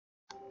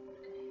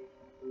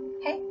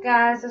Hey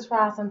guys, it's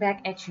Roslynn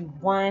back at you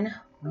one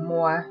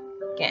more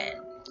again.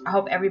 I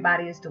hope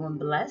everybody is doing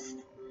blessed.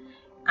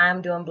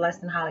 I'm doing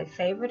blessed and highly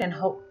favored and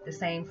hope the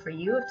same for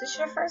you. If this is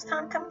your first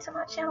time coming to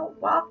my channel,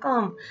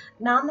 welcome.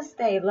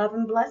 Namaste. Love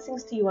and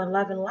blessings to you and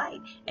love and light.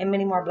 And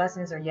many more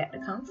blessings are yet to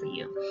come for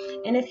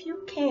you. And if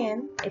you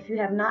can, if you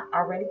have not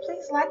already,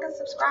 please like and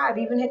subscribe.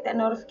 Even hit that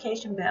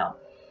notification bell.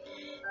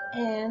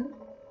 And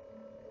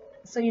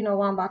so you know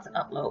when I'm about to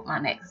upload my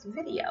next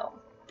video.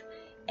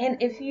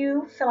 And if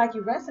you feel like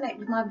you resonate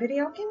with my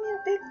video, give me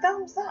a big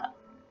thumbs up.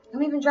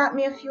 And even drop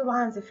me a few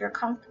lines if you're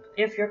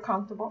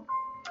comfortable.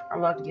 I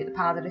love to get the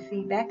positive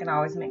feedback, and I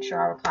always make sure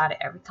I reply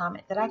to every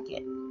comment that I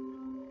get.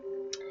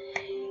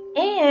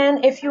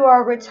 And if you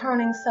are a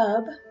returning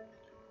sub,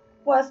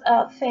 what's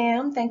up,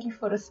 fam? Thank you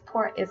for the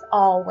support as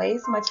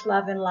always. Much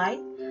love and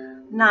light.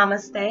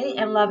 Namaste,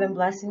 and love and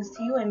blessings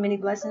to you, and many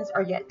blessings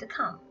are yet to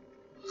come.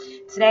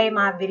 Today,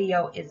 my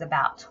video is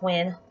about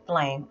Twin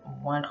Flame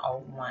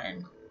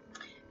 101.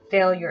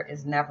 Failure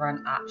is never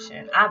an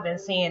option. I've been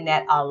seeing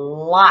that a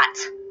lot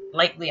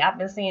lately. I've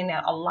been seeing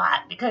that a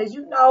lot because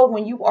you know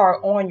when you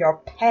are on your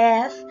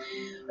path,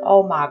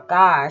 oh my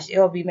gosh,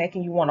 it'll be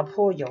making you want to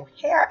pull your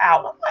hair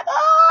out. I'm like,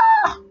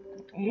 ah,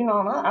 you know,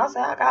 I say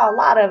I got a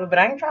lot of it, but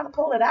I ain't trying to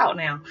pull it out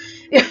now.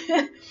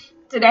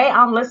 Today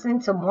I'm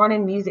listening to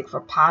morning music for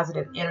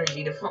positive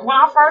energy. When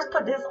I first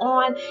put this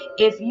on,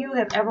 if you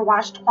have ever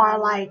watched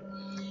Twilight,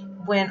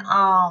 when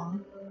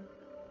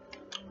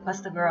what's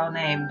the girl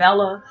name,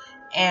 Bella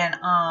and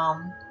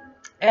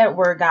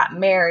Edward got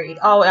married.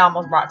 Oh, it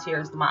almost brought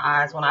tears to my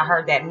eyes when I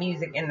heard that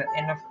music in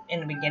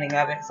the beginning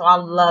of it. So I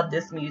love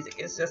this music.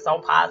 It's just so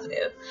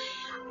positive.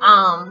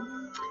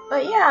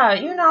 But yeah,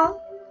 you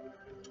know,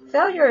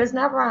 failure is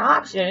never an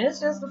option. It's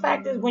just the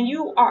fact that when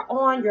you are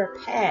on your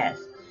path,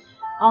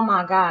 oh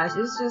my gosh,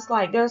 it's just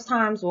like there's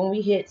times when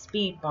we hit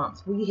speed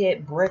bumps, we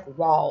hit brick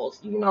walls.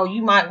 You know,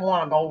 you might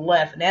want to go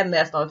left, and that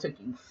mess done took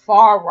you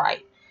far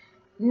right.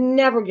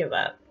 Never give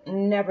up.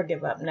 Never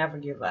give up. Never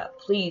give up.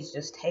 Please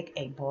just take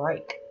a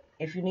break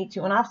if you need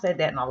to. And I've said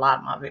that in a lot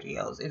of my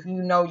videos. If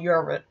you know you're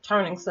a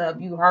returning sub,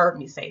 you heard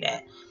me say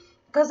that.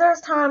 Because there's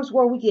times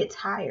where we get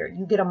tired.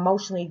 You get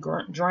emotionally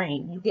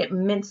drained. You get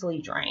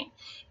mentally drained.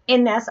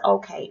 And that's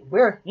okay.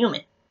 We're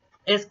human.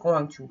 It's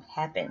going to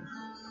happen.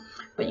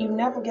 But you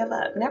never give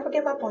up. Never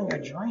give up on your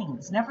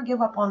dreams. Never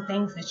give up on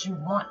things that you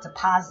want to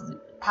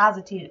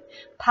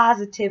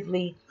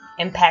positively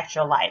impact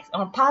your life.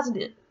 On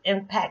positive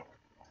impact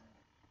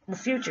the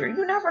future.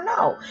 You never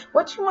know.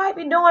 What you might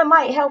be doing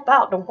might help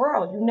out the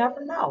world. You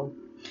never know.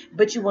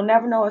 But you will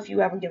never know if you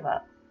ever give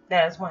up.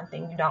 That is one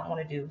thing you don't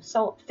want to do.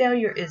 So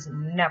failure is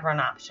never an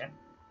option.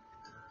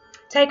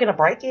 Taking a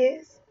break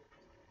is.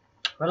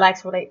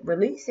 Relax,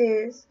 release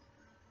is.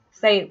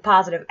 Say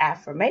positive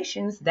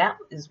affirmations. That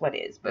is what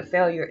is. But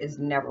failure is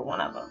never one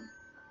of them.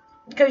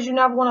 Because you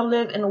never want to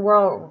live in a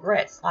world of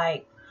regrets.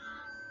 Like,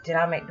 did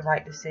I make the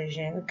right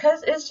decision?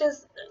 Because it's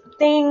just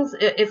things,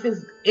 if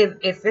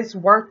it's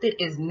worth it,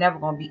 it's never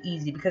going to be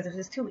easy. Because if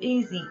it's too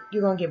easy,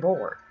 you're going to get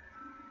bored.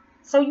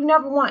 So you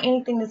never want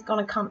anything that's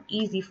going to come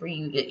easy for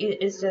you.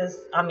 It's just,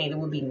 I mean, it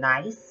would be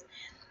nice.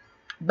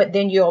 But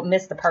then you'll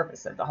miss the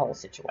purpose of the whole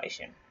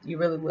situation. You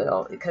really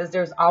will. Because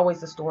there's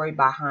always a story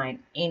behind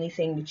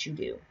anything that you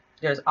do.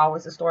 There's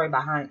always a story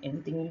behind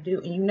anything you do.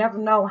 And you never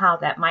know how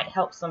that might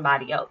help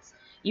somebody else.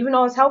 Even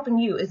though it's helping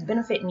you, it's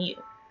benefiting you.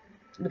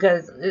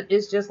 Because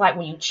it's just like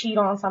when you cheat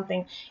on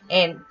something,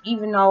 and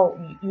even though,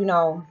 you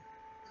know,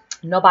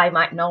 nobody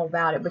might know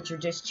about it, but you're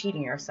just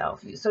cheating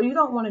yourself. So you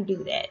don't want to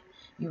do that.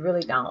 You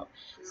really don't.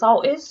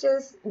 So it's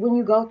just when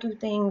you go through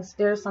things,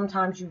 there's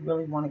sometimes you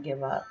really want to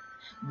give up.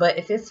 But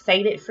if it's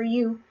fated for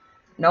you,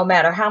 no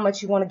matter how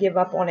much you want to give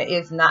up on it,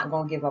 it's not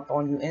going to give up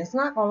on you. And it's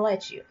not going to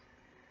let you.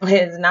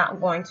 It's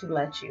not going to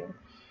let you.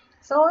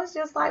 So it's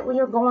just like when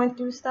you're going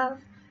through stuff,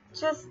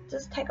 just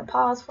take a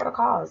pause for the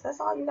cause.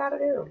 That's all you got to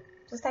do.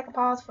 Just take a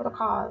pause for the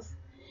cause.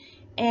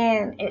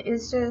 And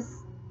it's just,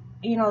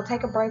 you know,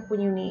 take a break when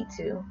you need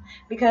to.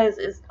 Because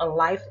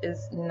life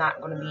is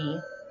not going to be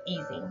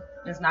easy.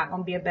 It's not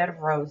going to be a bed of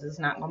roses. It's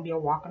not going to be a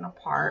walk in the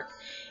park.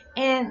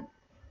 And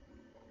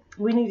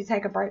we need to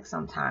take a break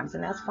sometimes.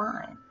 And that's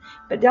fine.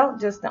 But don't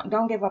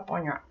give up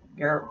on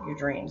your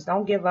dreams.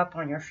 Don't give up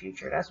on your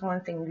future. That's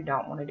one thing you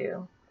don't want to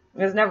do.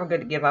 It's never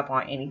good to give up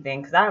on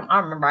anything. Because I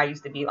remember I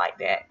used to be like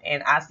that.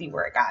 And I see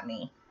where it got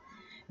me.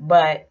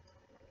 But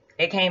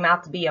it came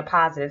out to be a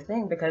positive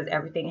thing because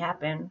everything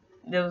happened.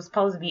 There was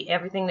supposed to be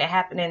everything that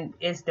happened in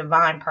its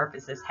divine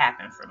purposes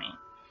happened for me.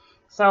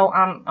 So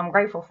I'm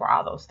grateful for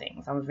all those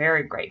things. I'm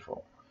very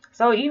grateful.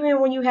 So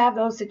even when you have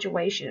those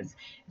situations,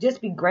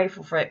 just be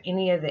grateful for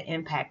any of the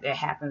impact that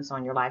happens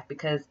on your life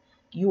because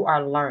you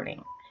are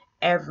learning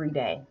every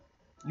day.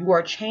 You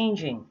are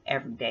changing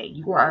every day.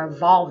 You are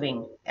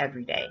evolving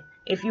every day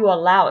if you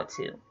allow it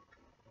to.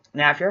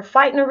 Now, if you're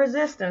fighting a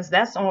resistance,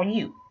 that's on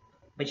you.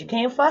 But you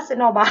can't fuss at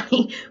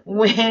nobody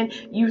when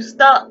you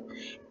stuck.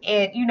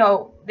 And, you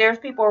know, there's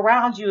people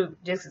around you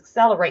just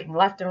accelerating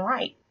left and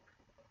right.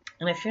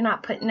 And if you're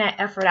not putting that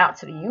effort out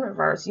to the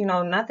universe, you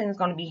know, nothing's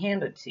going to be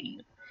handed to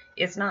you.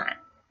 It's not.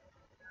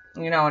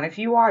 You know, and if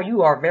you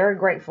are very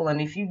grateful.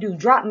 And if you do,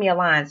 drop me a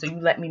line so you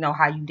let me know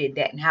how you did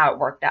that and how it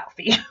worked out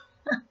for you.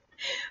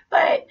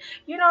 But,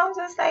 you know, I'm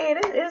just saying,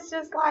 it's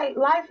just like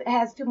life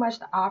has too much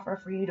to offer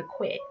for you to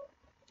quit.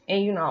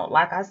 And, you know,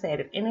 like I said,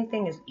 if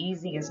anything is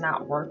easy, it's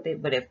not worth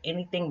it. But if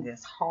anything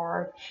is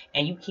hard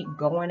and you keep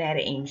going at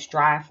it and you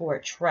strive for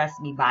it,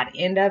 trust me, by the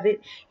end of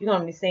it, you're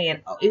going to be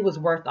saying, oh, it was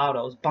worth all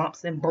those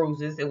bumps and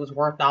bruises. It was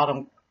worth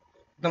all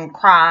them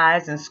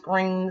cries and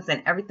screams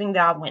and everything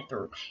that I went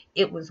through.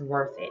 It was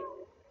worth it.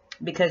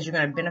 Because you're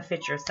going to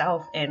benefit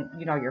yourself and,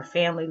 you know, your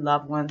family,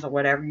 loved ones, or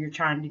whatever you're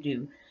trying to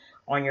do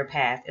on your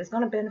path. It's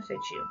going to benefit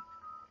you.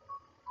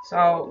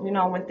 So, you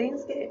know, when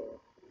things get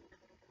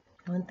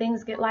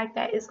like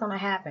that, it's going to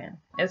happen.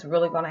 It's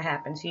really going to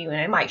happen to you. And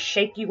it might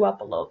shake you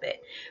up a little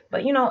bit.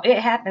 But, you know, it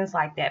happens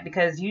like that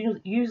because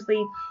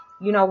usually,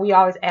 you know, we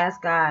always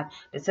ask God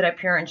to sit up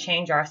here and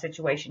change our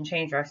situation,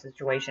 change our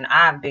situation.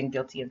 I've been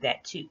guilty of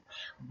that too.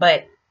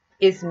 But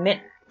it's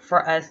meant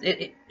for us.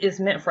 It's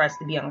meant for us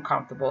to be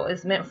uncomfortable.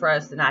 It's meant for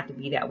us to not to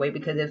be that way.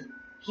 Because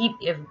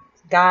if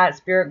God,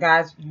 spirit,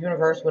 God's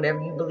universe,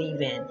 whatever you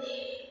believe in,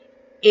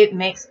 it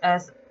makes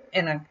us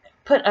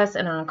put us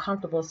in an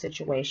uncomfortable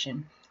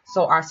situation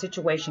so our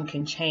situation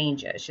can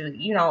change us.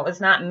 You know, it's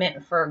not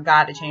meant for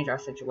God to change our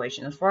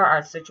situation. It's for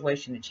our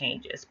situation to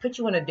change us. Put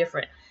you in a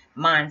different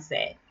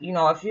mindset. You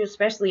know,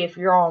 especially if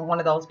you're on one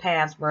of those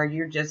paths where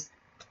you're just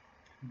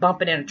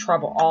bumping into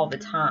trouble all the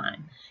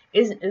time.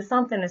 It's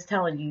something that's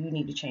telling you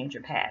need to change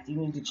your path. You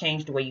need to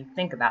change the way you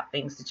think about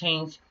things, to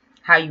change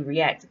how you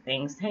react to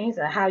things, change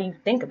how you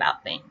think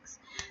about things.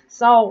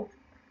 So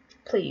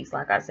please,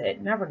 like I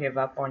said, never give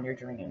up on your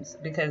dreams,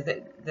 because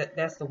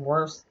that's the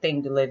worst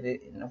thing to live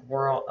in a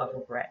world of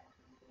regret.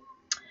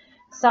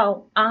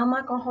 So I'm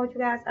not going to hold you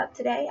guys up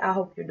today. I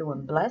hope you're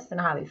doing blessed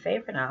and highly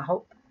favored. And I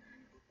hope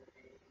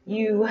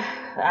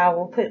I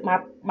will put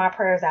my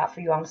prayers out for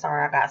you. I'm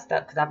sorry I got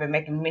stuck because I've been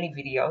making many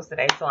videos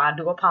today. So I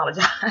do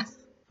apologize.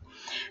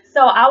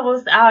 So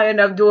I'll end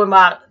up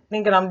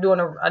thinking I'm doing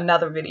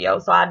another video.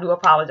 So I do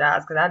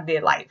apologize because I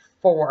did like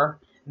 4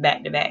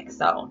 back to back.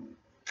 So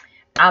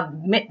I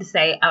meant to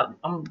say, I'm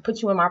going to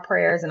put you in my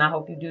prayers, and I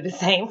hope you do the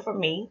same for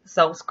me.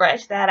 So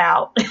scratch that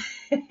out.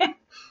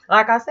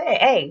 Like I said,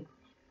 hey,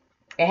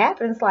 it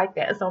happens like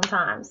that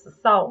sometimes.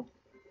 So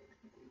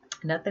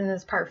nothing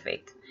is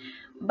perfect.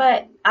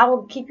 But I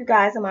will keep you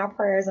guys in my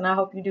prayers, and I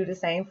hope you do the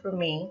same for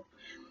me.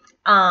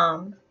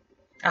 I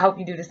hope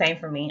you do the same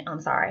for me.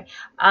 I'm sorry.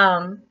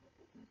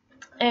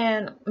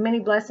 And many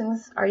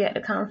blessings are yet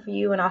to come for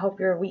you, and I hope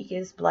your week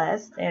is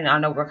blessed. And I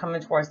know we're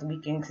coming towards the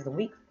weekend because the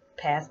week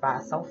passed by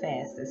so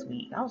fast this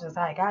week. I was just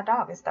like, God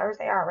dog, it's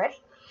Thursday already.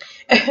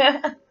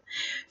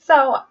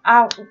 So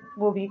I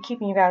will be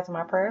keeping you guys in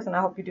my prayers, and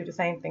I hope you do the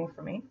same thing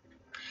for me.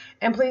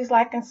 And please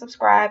like and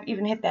subscribe,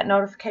 even hit that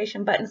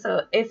notification button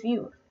so if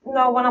you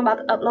know when I'm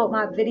about to upload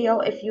my video,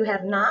 if you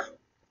have not.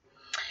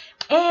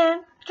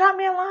 And drop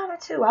me a line or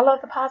two. I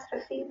love the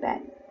positive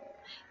feedback.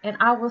 And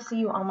I will see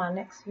you on my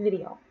next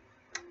video.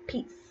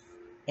 Peace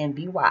and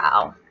be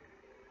wild.